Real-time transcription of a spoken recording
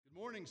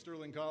morning,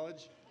 Sterling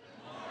College.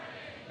 Good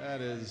morning.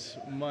 That is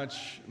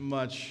much,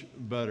 much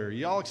better.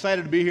 Y'all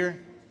excited to be here?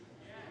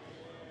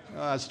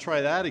 Let's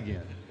try that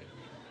again.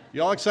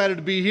 Y'all excited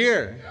to be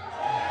here?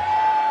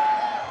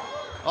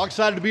 All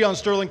excited to be on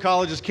Sterling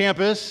College's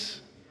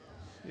campus?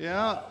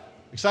 Yeah?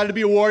 Excited to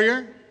be a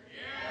warrior?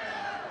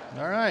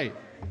 Yeah. All right.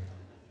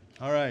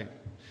 All right.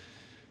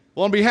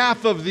 Well, on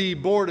behalf of the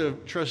Board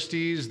of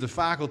Trustees, the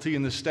faculty,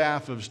 and the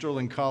staff of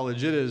Sterling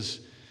College, it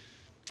is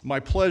my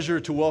pleasure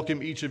to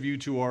welcome each of you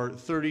to our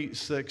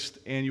 36th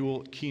annual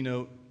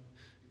keynote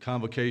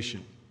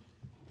convocation.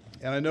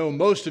 And I know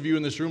most of you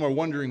in this room are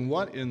wondering,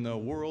 what in the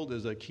world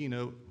is a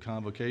keynote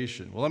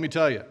convocation? Well, let me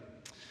tell you.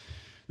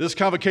 This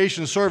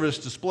convocation service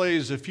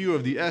displays a few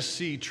of the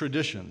SC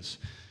traditions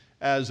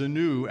as a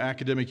new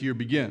academic year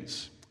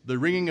begins. The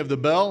ringing of the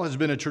bell has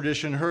been a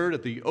tradition heard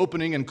at the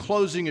opening and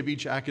closing of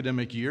each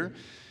academic year.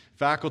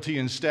 Faculty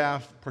and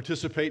staff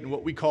participate in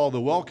what we call the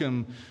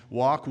Welcome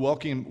Walk,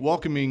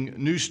 welcoming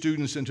new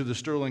students into the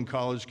Sterling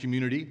College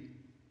community.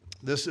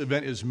 This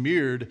event is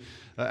mirrored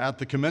at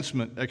the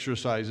commencement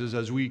exercises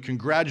as we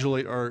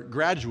congratulate our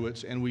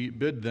graduates and we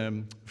bid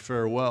them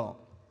farewell.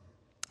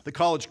 The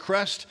college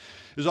crest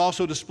is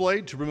also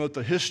displayed to promote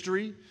the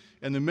history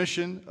and the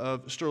mission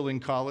of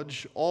Sterling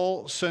College,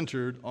 all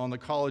centered on the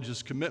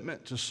college's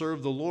commitment to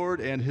serve the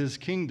Lord and His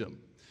kingdom.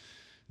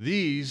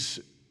 These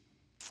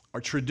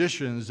are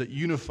traditions that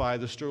unify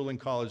the Sterling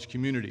College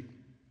community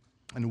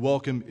and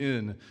welcome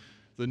in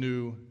the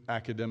new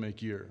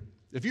academic year.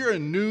 If you're a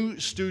new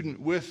student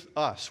with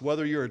us,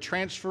 whether you're a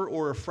transfer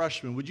or a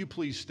freshman, would you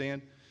please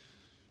stand?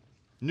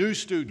 New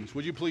students,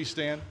 would you please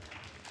stand?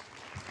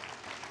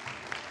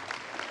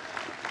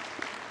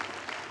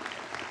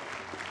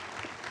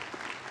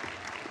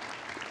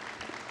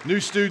 New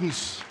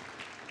students,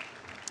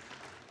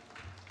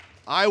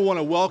 I want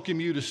to welcome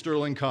you to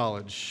Sterling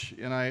College,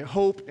 and I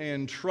hope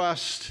and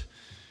trust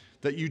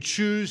that you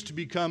choose to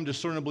become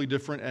discernibly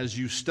different as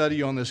you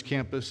study on this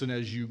campus and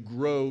as you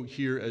grow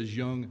here as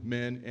young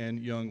men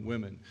and young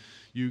women.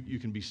 You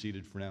can be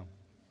seated for now.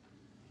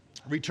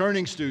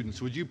 Returning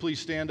students, would you please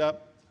stand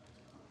up?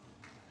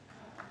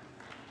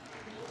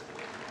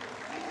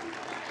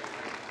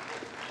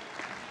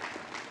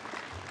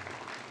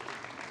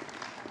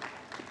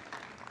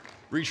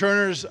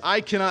 Returners, I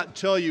cannot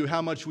tell you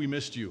how much we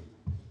missed you.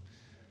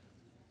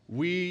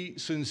 We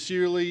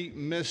sincerely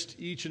missed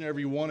each and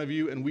every one of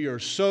you, and we are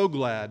so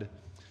glad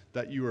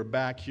that you are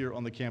back here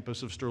on the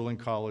campus of Sterling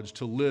College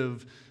to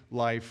live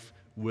life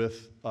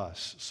with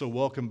us. So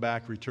welcome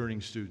back,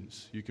 returning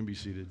students. You can be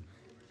seated.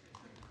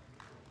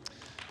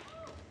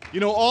 You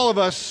know, all of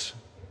us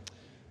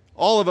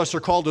are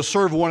called to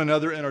serve one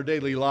another in our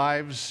daily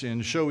lives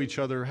and show each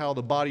other how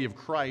the body of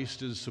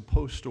Christ is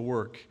supposed to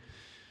work.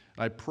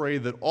 I pray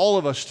that all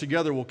of us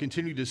together will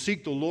continue to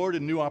seek the Lord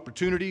in new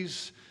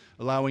opportunities,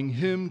 allowing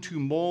Him to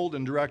mold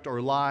and direct our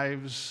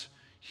lives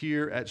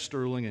here at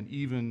Sterling and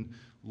even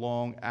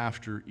long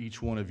after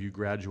each one of you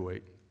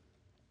graduate.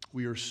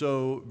 We are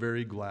so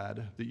very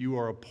glad that you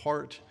are a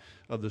part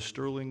of the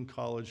Sterling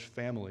College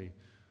family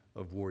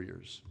of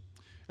warriors.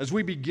 As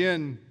we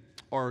begin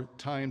our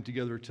time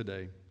together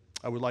today,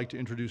 I would like to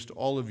introduce to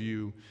all of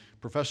you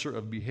Professor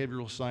of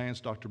Behavioral Science,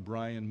 Dr.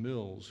 Brian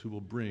Mills, who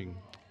will bring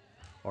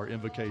our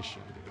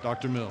invocation.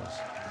 Dr. Mills.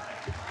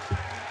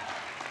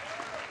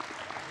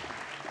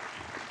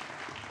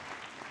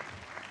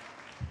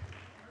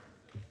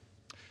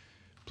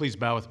 Please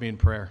bow with me in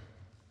prayer.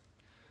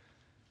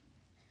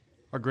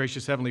 Our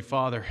gracious Heavenly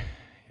Father,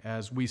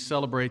 as we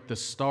celebrate the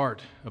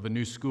start of a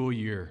new school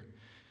year,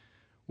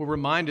 we're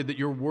reminded that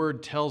your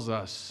word tells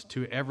us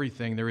to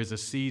everything there is a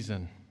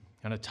season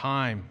and a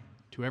time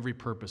to every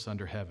purpose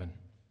under heaven.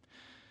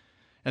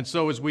 And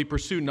so as we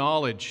pursue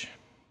knowledge,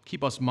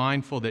 keep us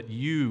mindful that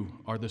you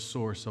are the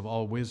source of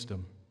all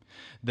wisdom,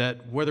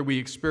 that whether we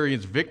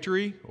experience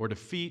victory or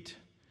defeat,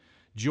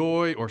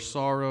 joy or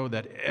sorrow,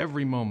 that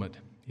every moment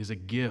is a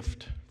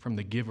gift from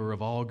the giver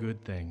of all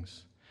good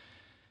things,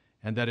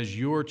 and that as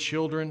your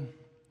children,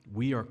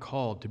 we are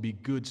called to be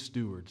good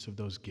stewards of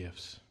those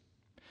gifts.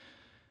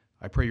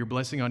 I pray your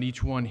blessing on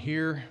each one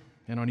here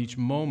and on each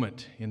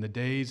moment in the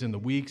days and the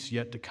weeks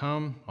yet to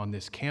come on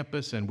this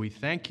campus, and we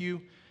thank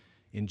you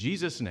in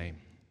Jesus' name.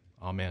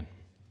 Amen.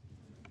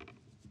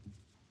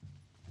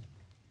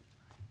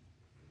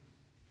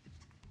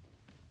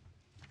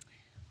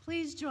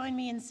 Please join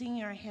me in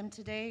singing our hymn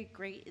today,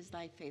 Great is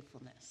Thy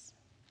Faithfulness.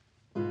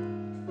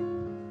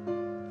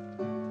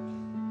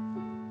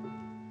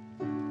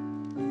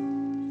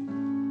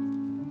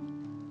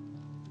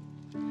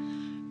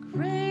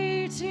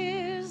 Great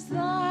is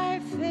thy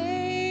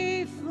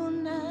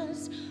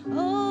faithfulness,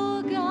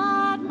 O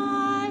God,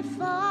 my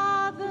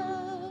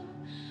Father.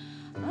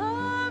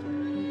 There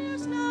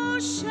is no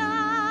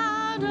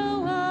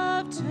shadow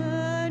of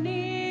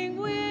turning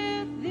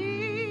with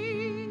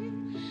thee.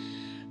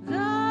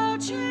 Thou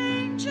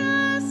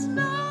changest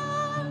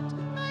not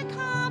thy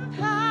compassion.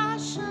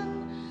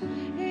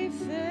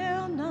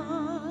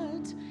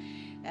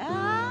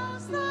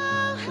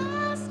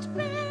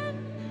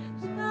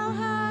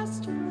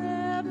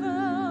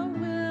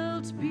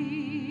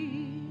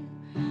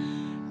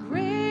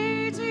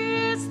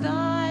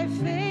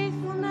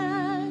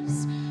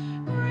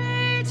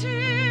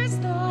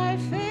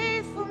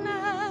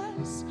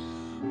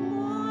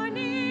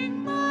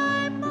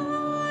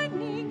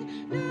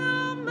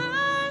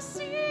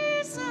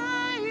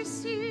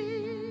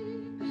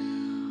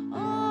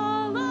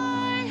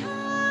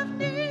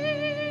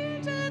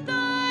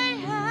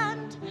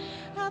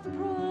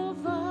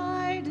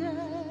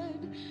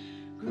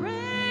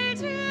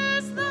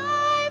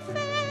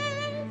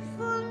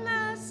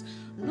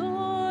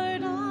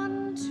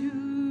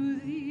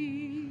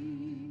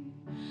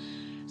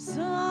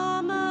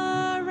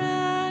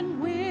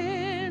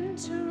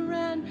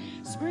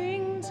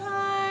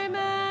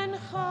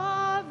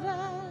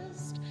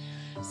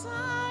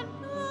 sun,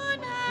 moon,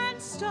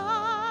 and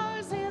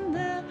stars in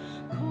their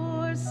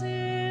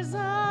courses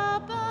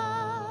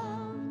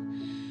above.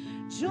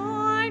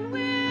 Join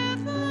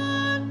with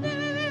all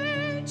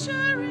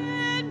nature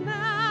in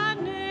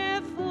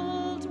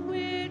manifold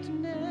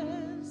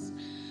witness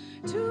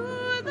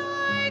to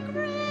thy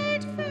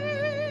great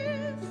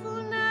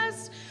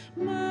faithfulness,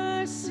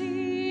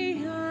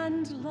 mercy,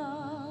 and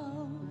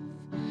love.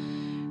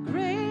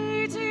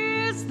 Great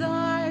is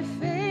thy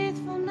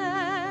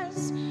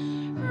faithfulness,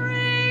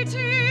 great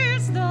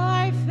is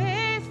thy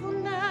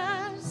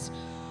faithfulness.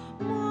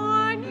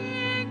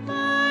 Morning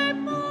by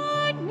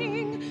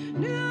morning,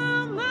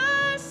 new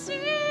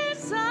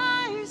mercies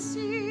I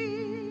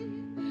see.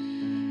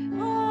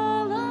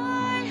 All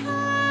I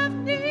have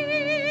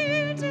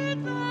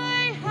needed,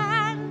 thy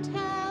hand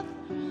hath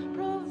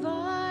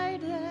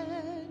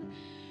provided.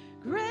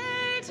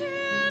 Great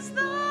is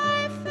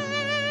thy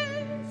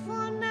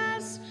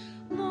faithfulness,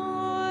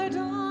 Lord,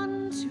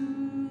 unto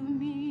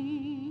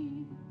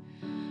me.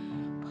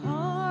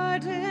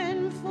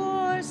 Pardon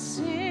for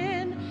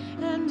sin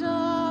and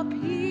a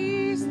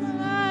peace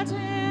that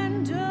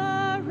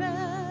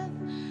endureth,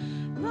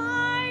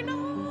 thine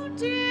own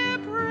dear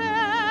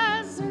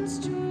presence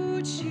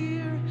to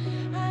cheer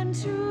and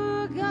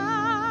to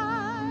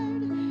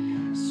guide,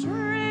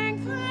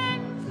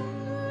 strengthen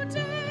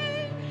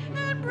today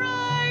and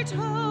bright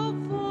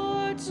hope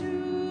for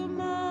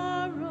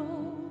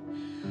tomorrow.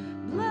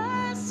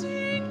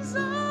 Blessings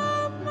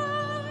of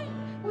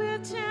mine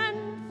with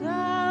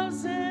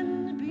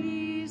 10,000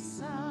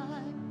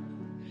 beside.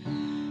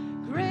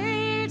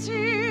 Great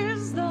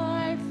is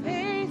thy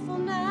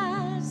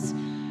faithfulness,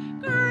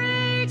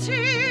 great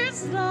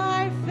is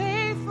thy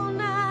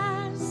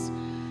faithfulness.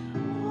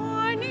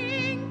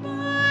 Morning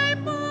by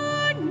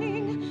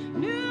morning,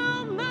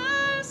 new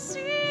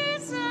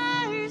mercies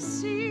I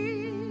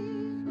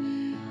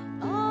see.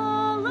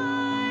 All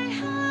I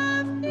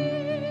have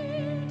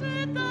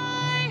needed,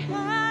 thy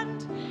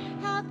hand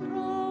hath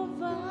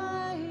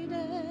provided.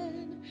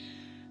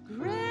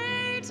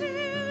 Great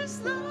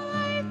is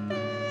thy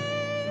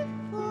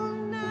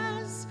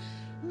faithfulness,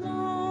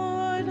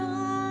 Lord,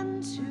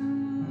 unto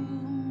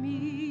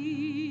me.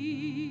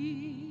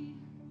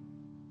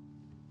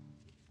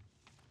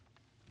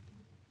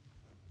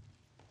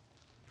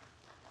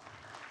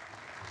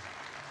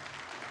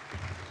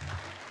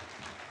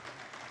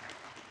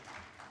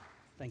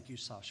 Thank you,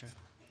 Sasha.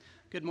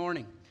 Good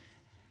morning.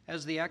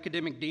 As the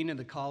academic dean of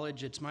the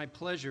college, it's my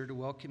pleasure to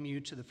welcome you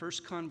to the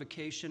first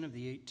convocation of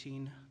the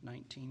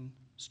 1819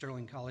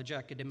 Sterling College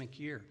academic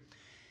year.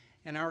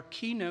 And our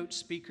keynote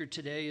speaker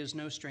today is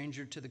no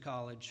stranger to the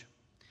college.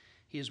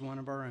 He is one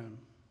of our own.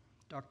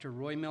 Dr.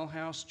 Roy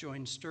Millhouse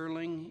joined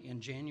Sterling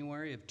in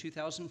January of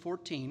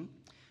 2014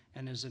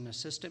 and is an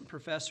assistant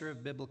professor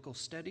of biblical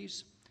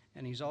studies,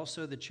 and he's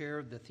also the chair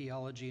of the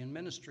Theology and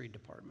Ministry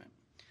Department.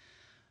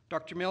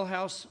 Dr.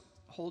 Millhouse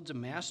holds a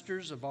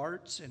Master's of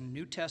Arts in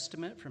New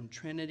Testament from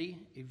Trinity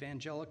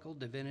Evangelical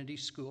Divinity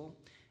School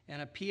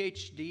and a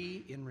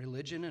PhD in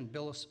Religion and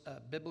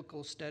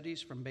Biblical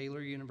Studies from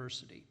Baylor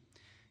University.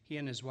 He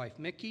and his wife,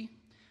 Mickey,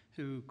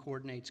 who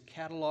coordinates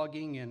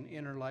cataloging and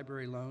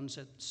interlibrary loans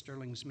at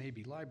Sterling's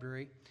Mabee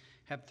Library,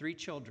 have 3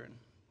 children,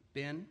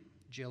 Ben,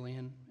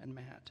 Jillian, and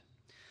Matt.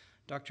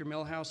 Dr.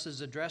 Millhouse's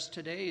address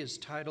today is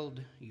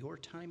titled, "Your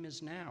Time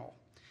is Now,"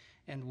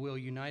 and will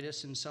unite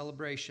us in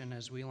celebration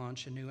as we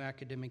launch a new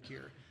academic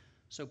year.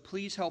 So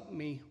please help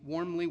me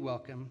warmly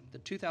welcome the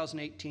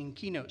 2018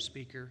 keynote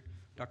speaker,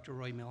 Dr.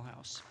 Roy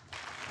Millhouse.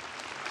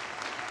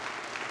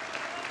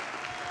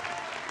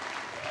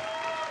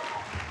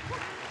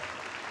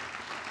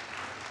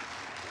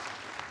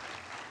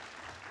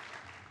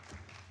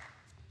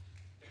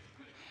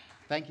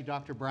 Thank you,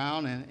 Dr.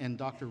 Brown and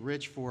Dr.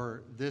 Rich,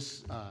 for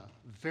this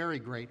very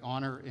great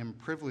honor and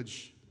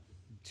privilege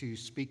to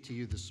speak to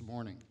you this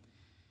morning.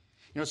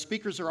 You know,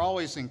 speakers are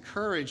always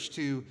encouraged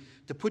to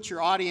put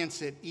your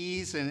audience at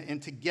ease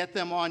and to get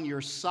them on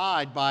your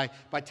side by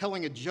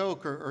telling a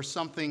joke or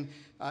something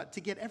to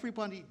get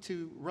everybody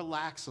to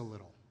relax a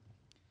little.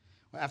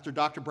 After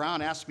Dr.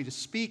 Brown asked me to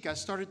speak, I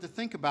started to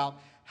think about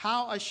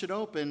how I should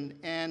open,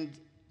 and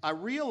I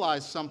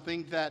realized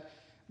something that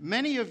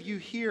many of you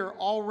here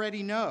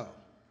already know.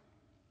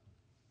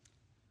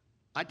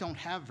 I don't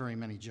have very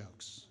many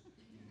jokes.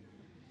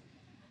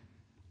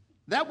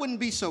 That wouldn't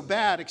be so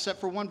bad, except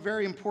for one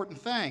very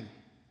important thing.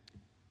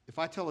 If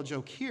I tell a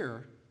joke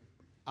here,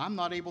 I'm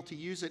not able to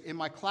use it in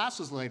my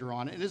classes later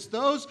on. And as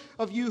those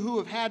of you who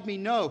have had me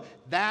know,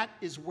 that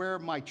is where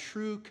my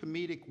true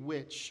comedic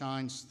wit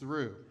shines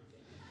through.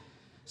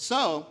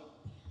 So,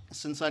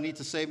 since I need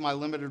to save my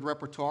limited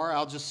repertoire,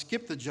 I'll just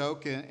skip the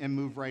joke and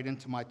move right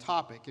into my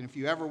topic. And if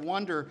you ever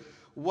wonder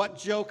what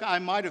joke I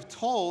might have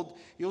told,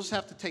 you'll just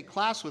have to take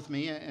class with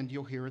me and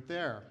you'll hear it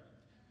there.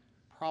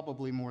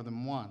 Probably more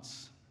than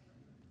once.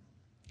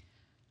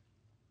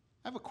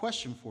 I have a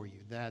question for you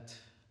that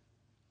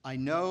I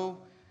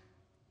know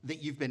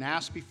that you've been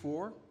asked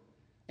before,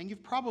 and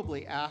you've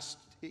probably asked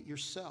it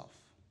yourself.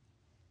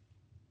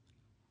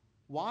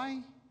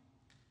 Why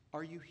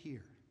are you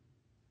here?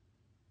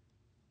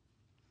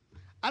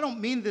 I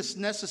don't mean this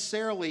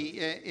necessarily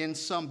in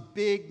some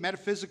big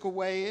metaphysical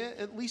way,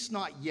 at least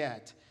not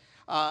yet.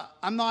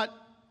 I'm not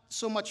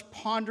so much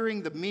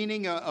pondering the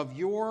meaning of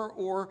your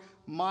or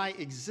my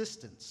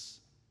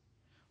existence.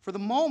 For the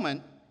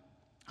moment,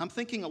 I'm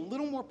thinking a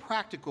little more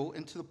practical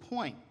and to the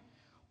point.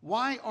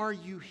 Why are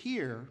you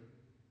here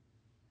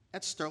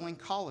at Sterling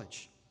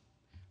College?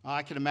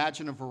 I can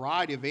imagine a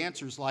variety of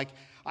answers like,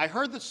 I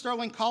heard that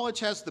Sterling College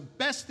has the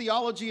best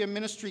theology and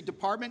ministry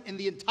department in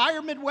the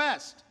entire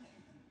Midwest.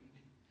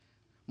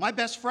 My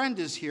best friend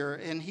is here,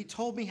 and he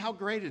told me how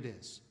great it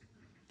is.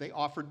 They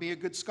offered me a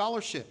good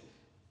scholarship.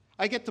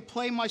 I get to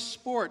play my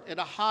sport at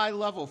a high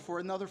level for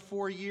another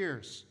 4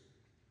 years.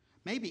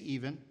 Maybe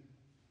even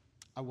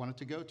I wanted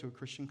to go to a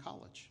Christian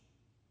college.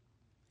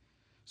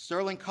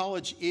 Sterling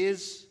College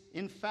is,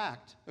 in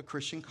fact, a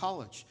Christian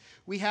college.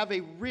 We have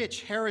a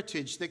rich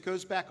heritage that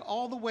goes back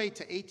all the way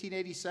to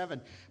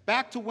 1887,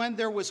 back to when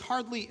there was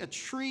hardly a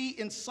tree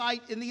in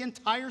sight in the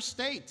entire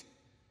state,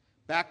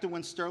 back to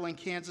when Sterling,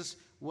 Kansas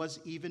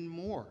was even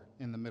more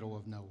in the middle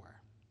of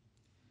nowhere.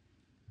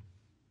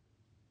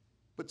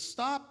 But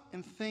stop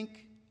and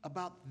think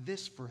about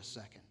this for a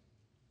second.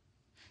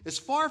 As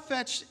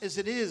far-fetched as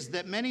it is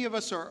that many of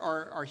us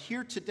are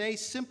here today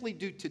simply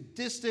due to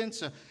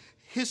distance,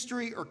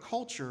 history, or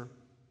culture,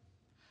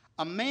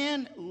 a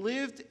man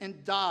lived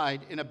and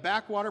died in a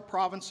backwater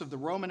province of the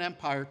Roman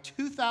Empire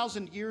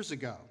 2,000 years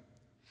ago.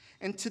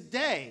 And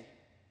today,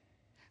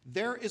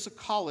 there is a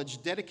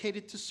college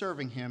dedicated to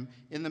serving him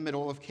in the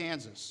middle of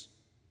Kansas.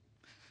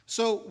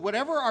 So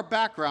whatever our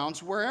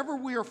backgrounds, wherever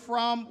we are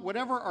from,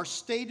 whatever our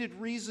stated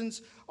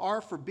reasons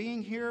are for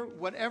being here,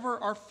 whatever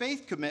our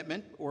faith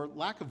commitment, or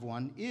lack of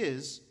one,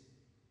 is,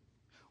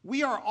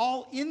 we are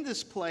all in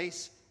this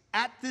place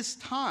at this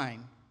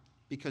time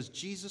because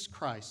Jesus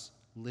Christ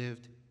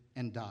lived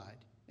and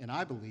died, and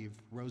I believe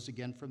rose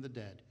again from the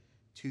dead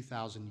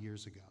 2,000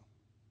 years ago.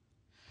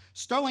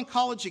 Sterling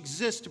College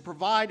exists to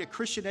provide a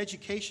Christian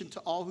education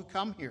to all who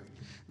come here.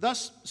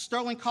 Thus,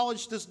 Sterling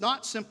College does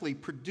not simply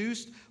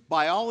produce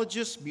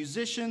biologists,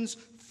 musicians,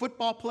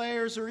 football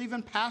players, or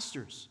even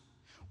pastors.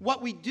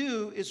 What we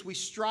do is we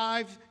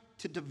strive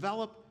to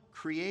develop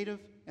creative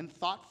and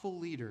thoughtful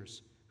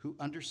leaders who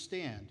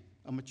understand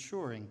a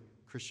maturing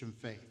Christian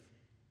faith.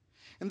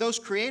 And those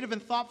creative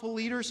and thoughtful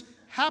leaders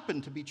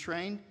happen to be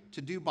trained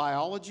to do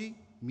biology,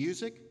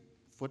 music,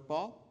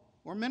 football,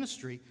 or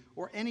ministry,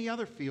 or any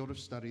other field of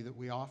study that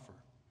we offer.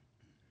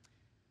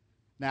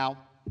 Now,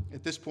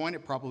 at this point,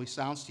 it probably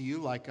sounds to you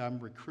like I'm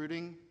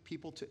recruiting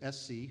people to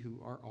SC who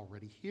are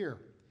already here.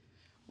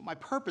 But my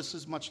purpose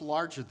is much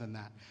larger than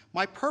that.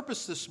 My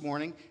purpose this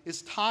morning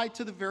is tied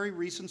to the very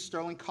reason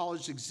Sterling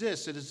College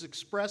exists. It is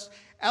expressed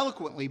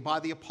eloquently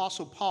by the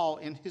Apostle Paul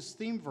in his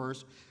theme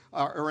verse,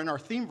 or in our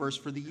theme verse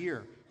for the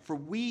year. For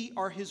we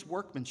are his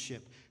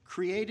workmanship,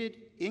 created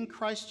in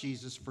Christ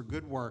Jesus for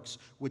good works,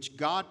 which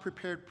God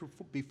prepared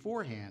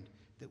beforehand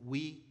that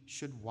we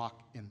should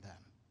walk in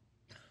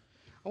them.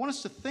 I want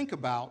us to think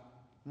about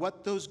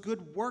what those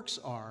good works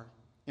are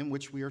in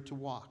which we are to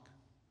walk.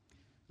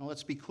 Now,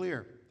 let's be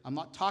clear. I'm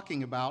not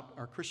talking about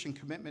our Christian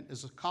commitment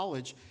as a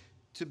college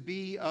to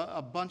be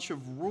a bunch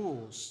of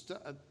rules,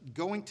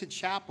 going to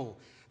chapel,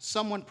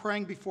 someone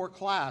praying before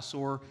class,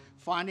 or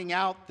finding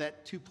out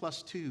that 2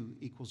 + 2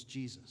 =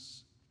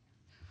 Jesus.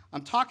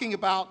 I'm talking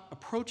about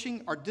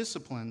approaching our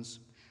disciplines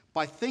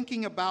by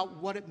thinking about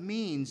what it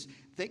means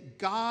that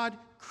God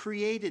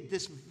created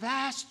this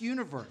vast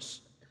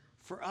universe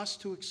for us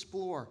to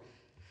explore,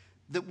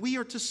 that we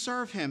are to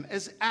serve him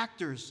as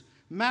actors,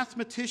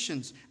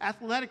 mathematicians,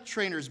 athletic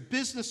trainers,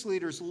 business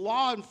leaders,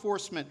 law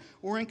enforcement,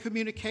 or in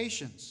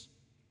communications.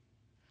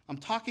 I'm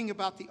talking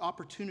about the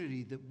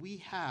opportunity that we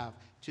have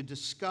to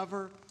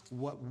discover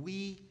what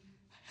we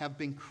have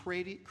been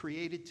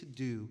created to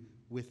do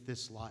with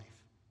this life.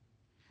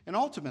 And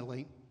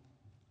ultimately,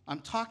 I'm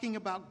talking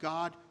about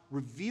God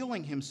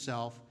revealing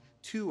himself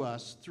to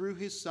us through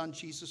his Son,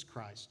 Jesus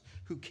Christ,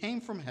 who came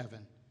from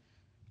heaven,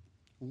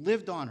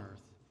 lived on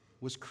earth,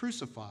 was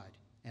crucified,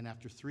 and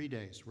after 3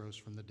 days rose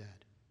from the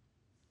dead.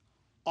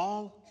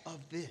 All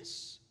of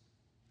this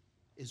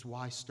is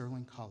why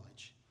Sterling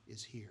College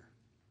is here.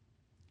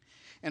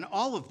 And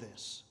all of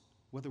this,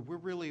 whether we're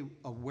really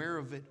aware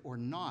of it or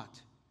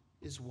not,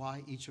 is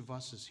why each of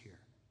us is here.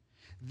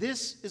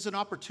 This is an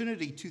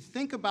opportunity to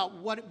think about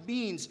what it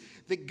means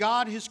that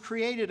God has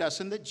created us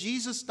and that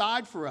Jesus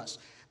died for us.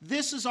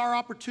 This is our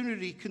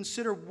opportunity to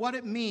consider what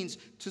it means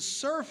to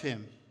serve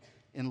him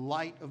in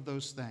light of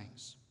those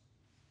things.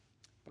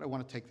 But I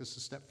want to take this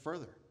a step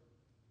further.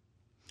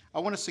 I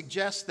want to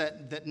suggest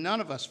that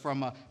none of us,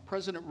 from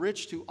President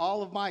Rich to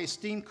all of my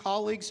esteemed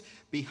colleagues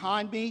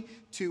behind me,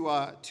 to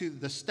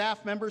the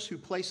staff members who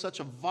play such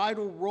a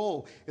vital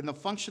role in the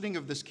functioning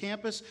of this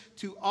campus,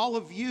 to all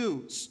of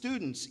you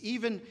students,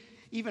 even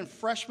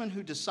freshmen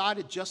who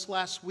decided just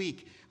last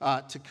week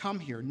to come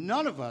here,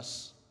 none of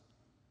us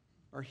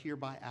are here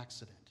by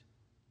accident.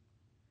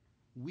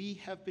 We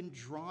have been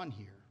drawn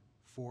here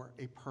for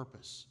a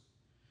purpose.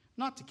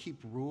 Not to keep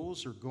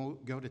rules or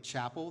go to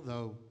chapel,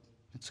 though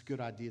it's a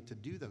good idea to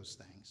do those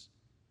things,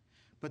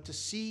 but to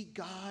see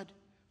God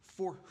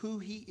for who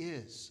he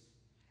is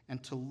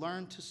and to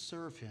learn to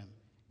serve him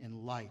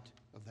in light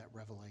of that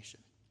revelation.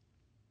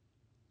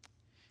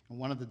 And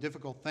one of the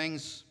difficult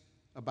things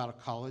about a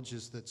college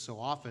is that so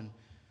often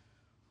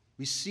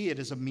we see it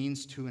as a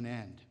means to an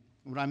end.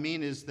 What I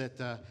mean is that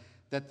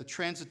the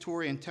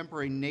transitory and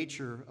temporary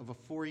nature of a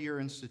four-year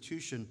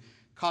institution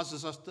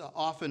causes us to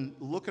often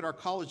look at our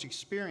college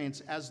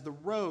experience as the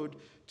road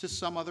to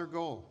some other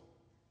goal.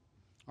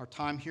 Our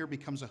time here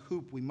becomes a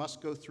hoop we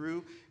must go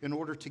through in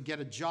order to get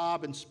a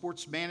job in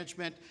sports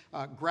management,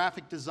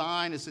 graphic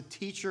design, as a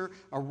teacher,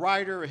 a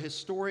writer, a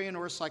historian,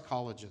 or a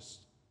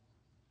psychologist.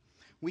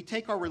 We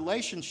take our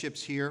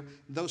relationships here,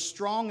 though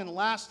strong and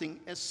lasting,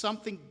 as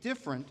something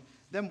different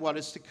than what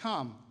is to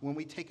come when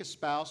we take a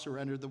spouse or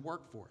enter the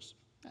workforce,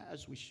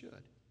 as we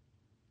should.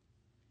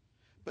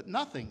 But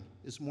nothing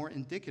is more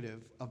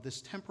indicative of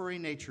this temporary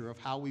nature of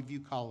how we view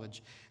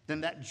college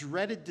than that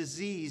dreaded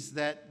disease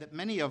that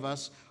many of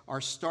us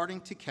are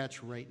starting to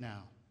catch right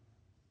now: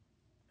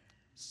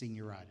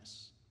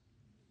 senioritis.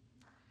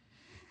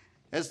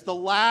 As the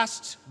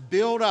last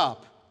build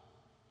up,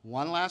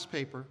 one last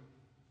paper,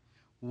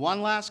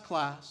 one last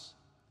class,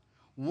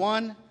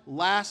 one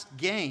last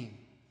game,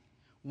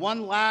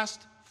 one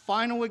last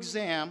final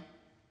exam,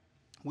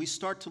 we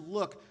start to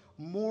look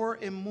more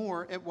and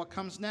more at what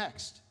comes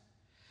next.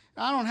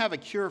 Now, I don't have a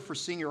cure for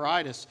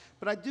senioritis,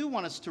 but I do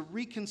want us to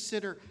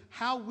reconsider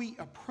how we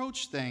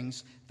approach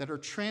things that are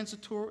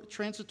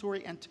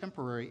transitory and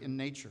temporary in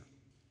nature.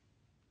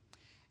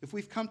 If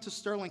we've come to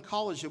Sterling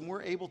College and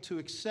we're able to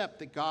accept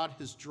that God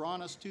has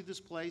drawn us to this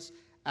place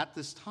at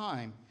this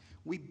time,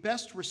 we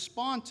best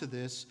respond to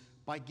this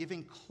by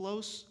giving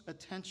close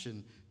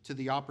attention to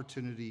the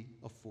opportunity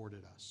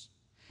afforded us.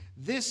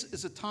 This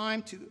is a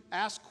time to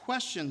ask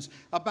questions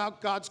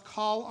about God's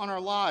call on our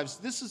lives.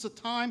 This is a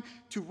time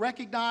to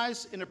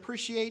recognize and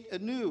appreciate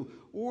anew,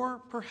 or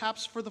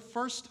perhaps for the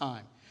first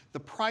time, the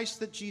price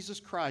that Jesus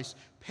Christ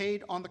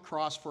paid on the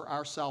cross for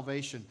our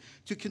salvation.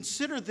 To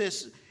consider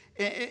this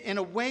in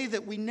a way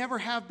that we never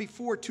have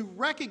before, to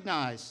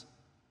recognize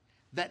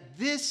that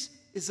this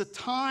is a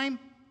time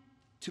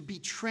to be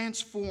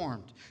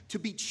transformed, to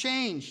be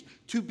changed,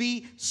 to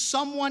be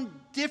someone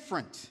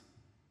different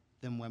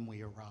than when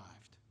we arrived.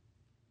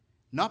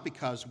 Not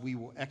because we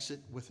will exit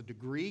with a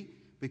degree,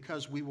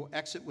 because we will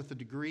exit with a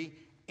degree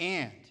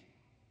and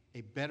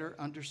a better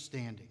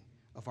understanding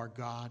of our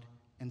God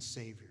and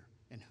Savior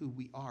and who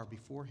we are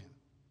before him.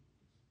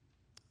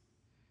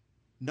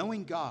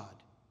 Knowing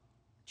God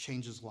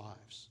changes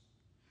lives.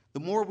 The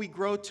more we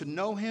grow to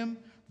know him,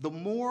 the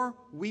more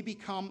we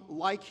become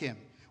like him.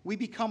 We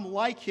become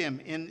like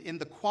him in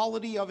the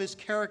quality of his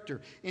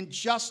character, in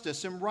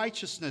justice and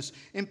righteousness,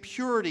 in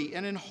purity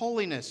and in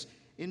holiness,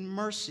 in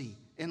mercy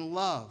and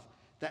love.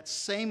 That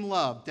same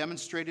love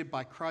demonstrated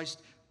by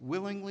Christ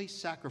willingly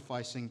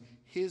sacrificing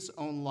his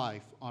own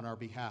life on our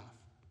behalf.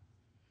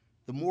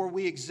 The more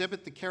we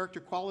exhibit the character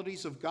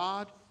qualities of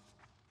God,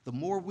 the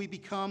more we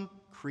become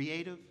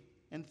creative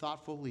and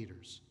thoughtful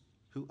leaders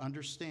who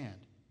understand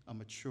a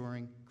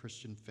maturing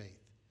Christian faith.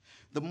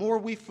 The more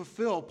we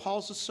fulfill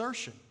Paul's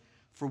assertion,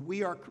 for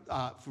we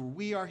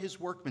are his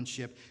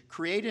workmanship,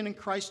 created in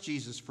Christ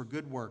Jesus for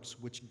good works,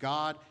 which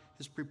God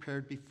has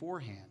prepared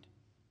beforehand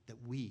that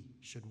we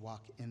should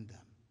walk in them.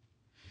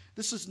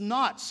 This is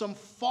not some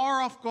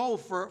far-off goal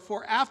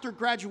for after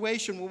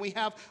graduation when we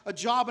have a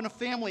job and a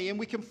family and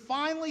we can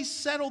finally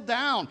settle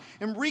down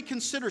and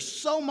reconsider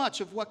so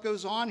much of what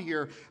goes on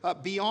here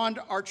beyond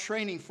our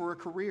training for a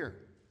career.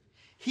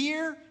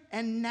 Here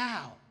and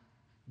now,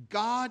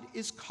 God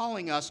is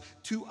calling us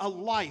to a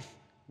life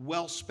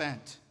well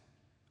spent.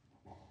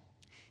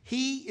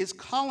 He is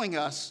calling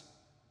us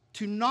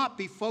to not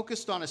be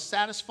focused on a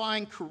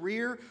satisfying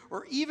career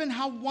or even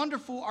how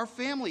wonderful our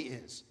family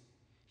is.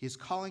 He is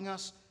calling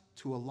us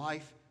to a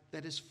life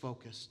that is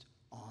focused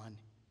on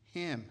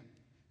him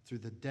through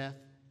the death,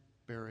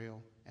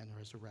 burial, and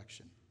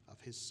resurrection of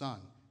his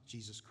Son,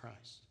 Jesus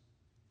Christ.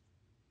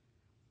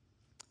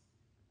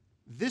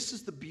 This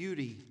is the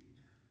beauty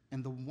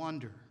and the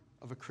wonder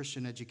of a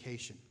Christian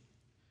education.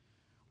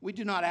 We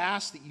do not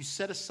ask that you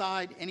set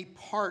aside any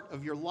part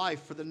of your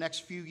life for the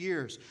next few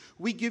years.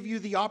 We give you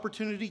the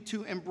opportunity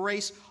to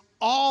embrace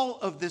all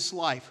of this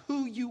life,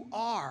 who you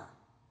are,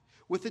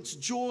 with its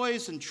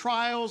joys and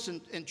trials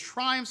and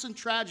triumphs and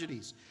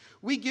tragedies.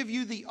 We give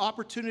you the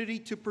opportunity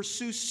to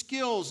pursue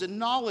skills and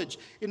knowledge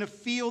in a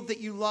field that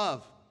you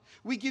love.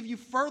 We give you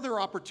further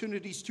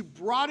opportunities to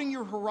broaden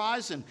your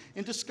horizon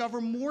and discover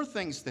more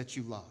things that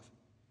you love.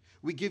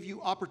 We give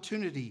you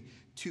opportunity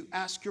to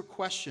ask your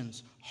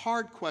questions,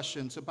 hard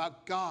questions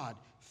about God,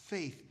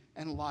 faith,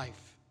 and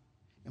life.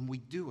 And we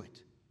do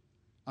it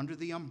under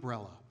the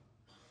umbrella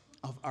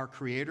of our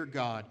Creator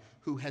God,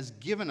 who has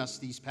given us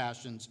these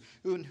passions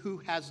and who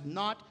has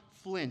not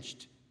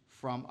flinched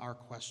from our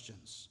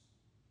questions.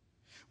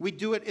 We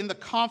do it in the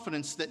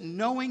confidence that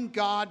knowing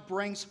God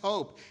brings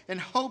hope, and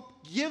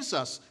hope gives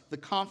us the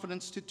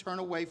confidence to turn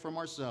away from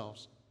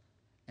ourselves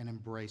and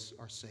embrace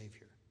our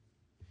Savior.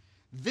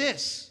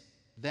 This,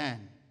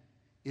 then,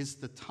 is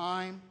the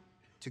time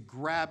to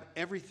grab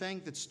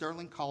everything that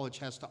Sterling College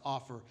has to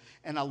offer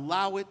and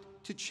allow it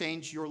to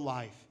change your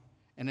life.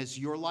 And as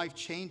your life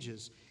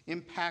changes,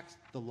 impact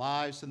the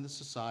lives and the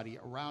society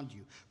around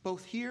you,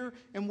 both here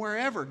and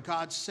wherever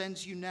God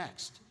sends you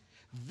next.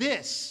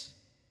 This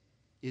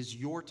is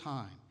your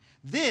time.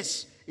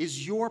 This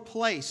is your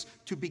place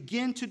to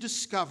begin to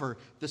discover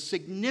the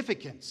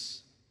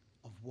significance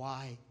of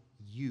why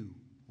you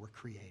were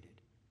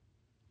created.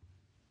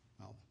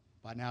 Well,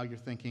 by now you're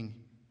thinking,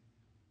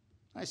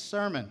 nice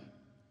sermon.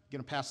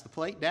 Going to pass the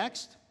plate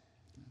next?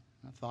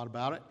 I thought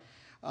about it.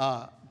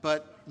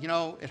 But,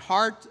 at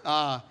heart,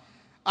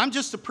 I'm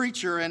just a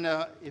preacher, and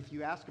if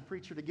you ask a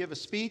preacher to give a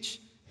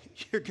speech,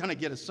 you're going to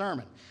get a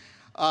sermon.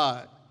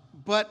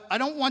 But I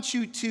don't want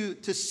you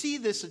to see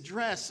this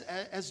address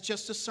as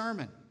just a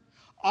sermon.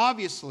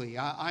 Obviously,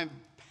 I'm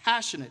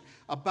passionate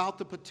about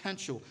the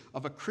potential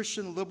of a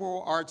Christian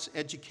liberal arts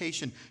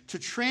education to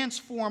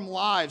transform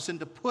lives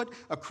and to put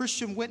a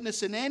Christian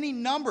witness in any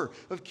number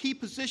of key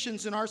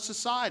positions in our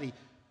society,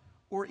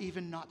 or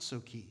even not so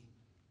key.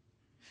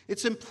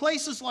 It's in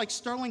places like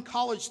Sterling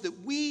College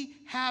that we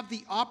have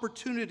the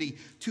opportunity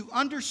to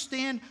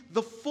understand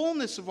the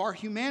fullness of our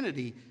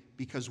humanity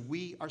because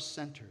we are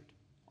centered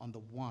on the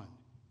one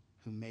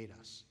who made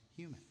us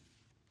human.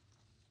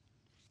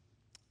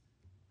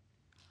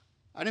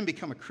 I didn't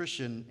become a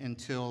Christian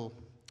until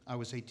I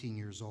was 18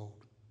 years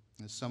old.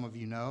 As some of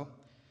you know,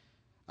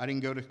 I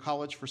didn't go to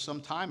college for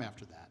some time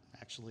after that,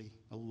 actually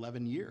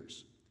 11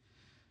 years.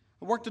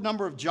 I worked a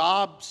number of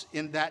jobs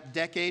in that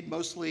decade,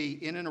 mostly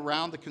in and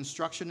around the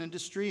construction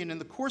industry. And in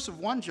the course of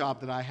one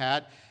job that I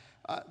had,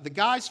 the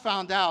guys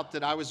found out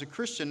that I was a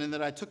Christian and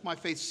that I took my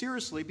faith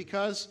seriously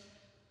because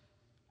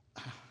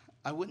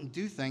I wouldn't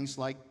do things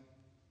like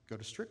go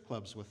to strip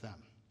clubs with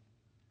them.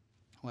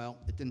 Well,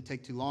 it didn't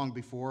take too long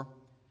before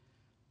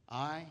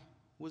I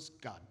was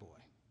God Boy.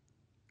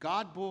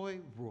 God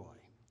Boy Roy.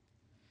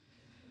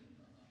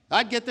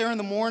 I'd get there in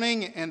the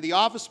morning and the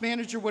office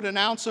manager would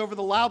announce over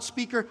the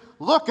loudspeaker,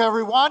 "Look,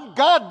 everyone,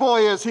 God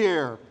Boy is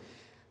here."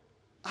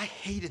 I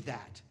hated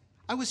that.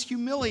 I was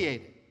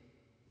humiliated.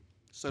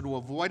 So to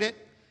avoid it,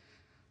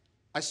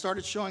 I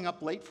started showing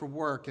up late for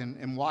work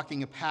and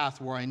walking a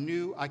path where I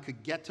knew I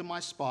could get to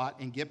my spot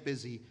and get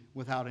busy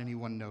without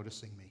anyone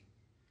noticing me.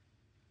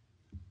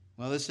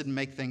 Well, this didn't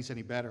make things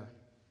any better.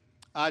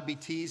 I'd be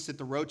teased at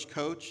the Roach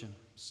Coach, and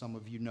some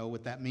of you know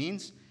what that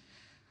means.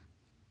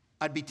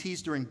 I'd be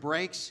teased during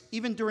breaks,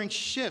 even during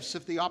shifts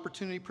if the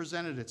opportunity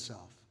presented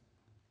itself.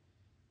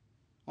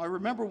 Well, I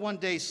remember one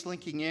day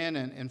slinking in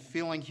and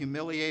feeling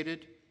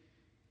humiliated,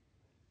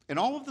 and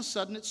all of a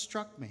sudden it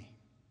struck me.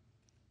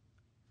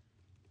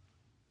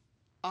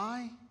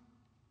 I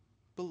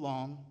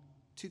belong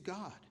to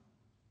God.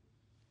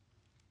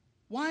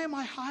 Why am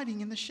I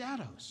hiding in the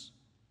shadows?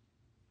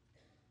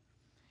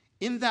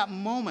 In that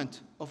moment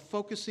of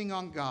focusing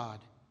on God,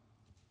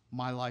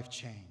 my life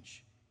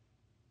changed.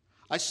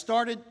 I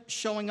started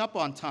showing up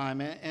on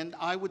time, and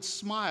I would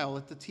smile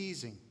at the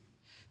teasing.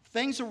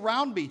 Things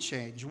around me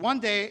changed. One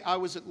day, I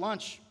was at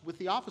lunch with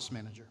the office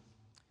manager.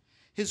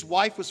 His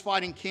wife was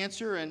fighting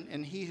cancer,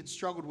 and he had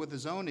struggled with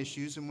his own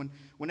issues. And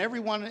when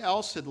everyone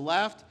else had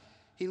left,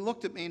 he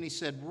looked at me and he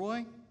said,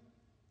 "Roy,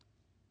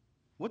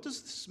 what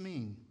does this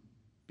mean,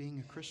 being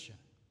a Christian?"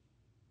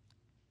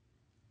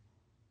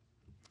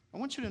 I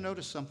want you to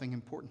notice something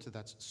important to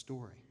that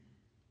story.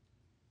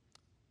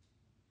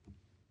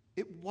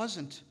 It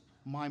wasn't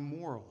my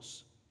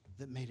morals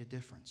that made a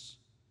difference.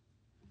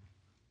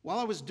 While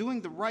I was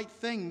doing the right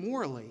thing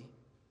morally,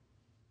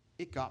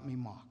 it got me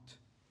mocked.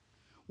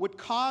 What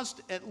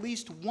caused at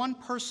least one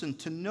person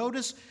to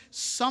notice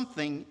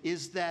something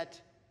is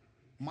that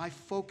my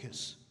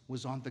focus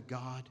was on the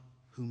God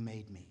who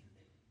made me.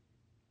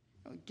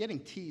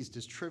 Getting teased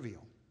is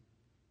trivial.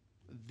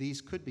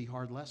 These could be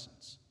hard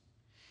lessons.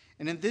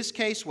 And in this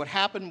case, what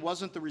happened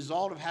wasn't the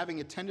result of having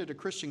attended a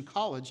Christian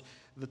college.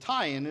 The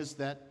tie-in is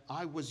that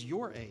I was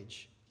your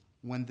age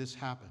when this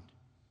happened.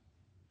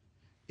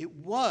 It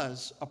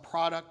was a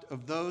product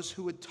of those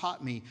who had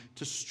taught me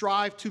to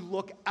strive to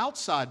look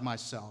outside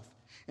myself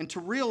and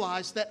to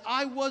realize that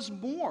I was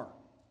more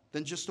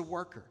than just a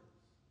worker.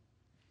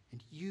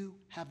 And you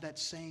have that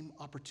same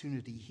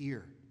opportunity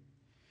here.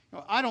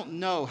 Now, I don't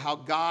know how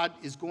God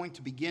is going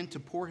to begin to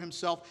pour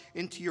himself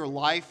into your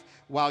life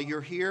while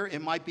you're here.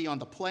 It might be on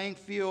the playing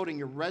field, in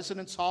your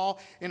residence hall,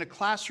 in a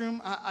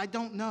classroom. I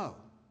don't know.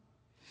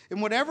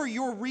 And whatever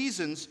your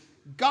reasons,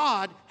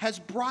 God has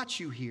brought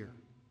you here.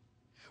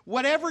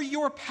 Whatever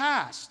your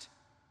past,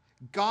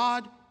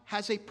 God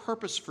has a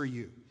purpose for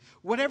you.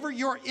 Whatever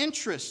your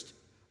interest,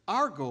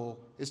 our goal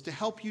is to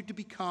help you to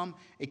become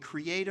a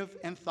creative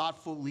and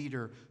thoughtful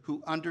leader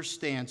who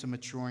understands a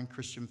maturing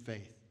Christian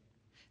faith.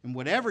 And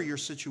whatever your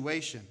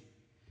situation,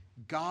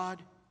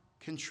 God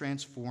can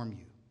transform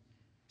you.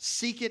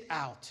 Seek it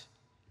out.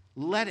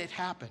 Let it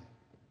happen.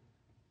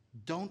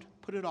 Don't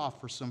put it off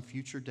for some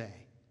future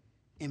day.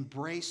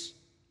 Embrace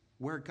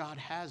where God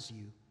has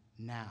you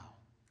now,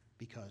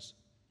 because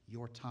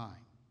your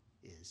time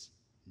is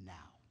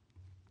now.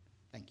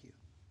 Thank you.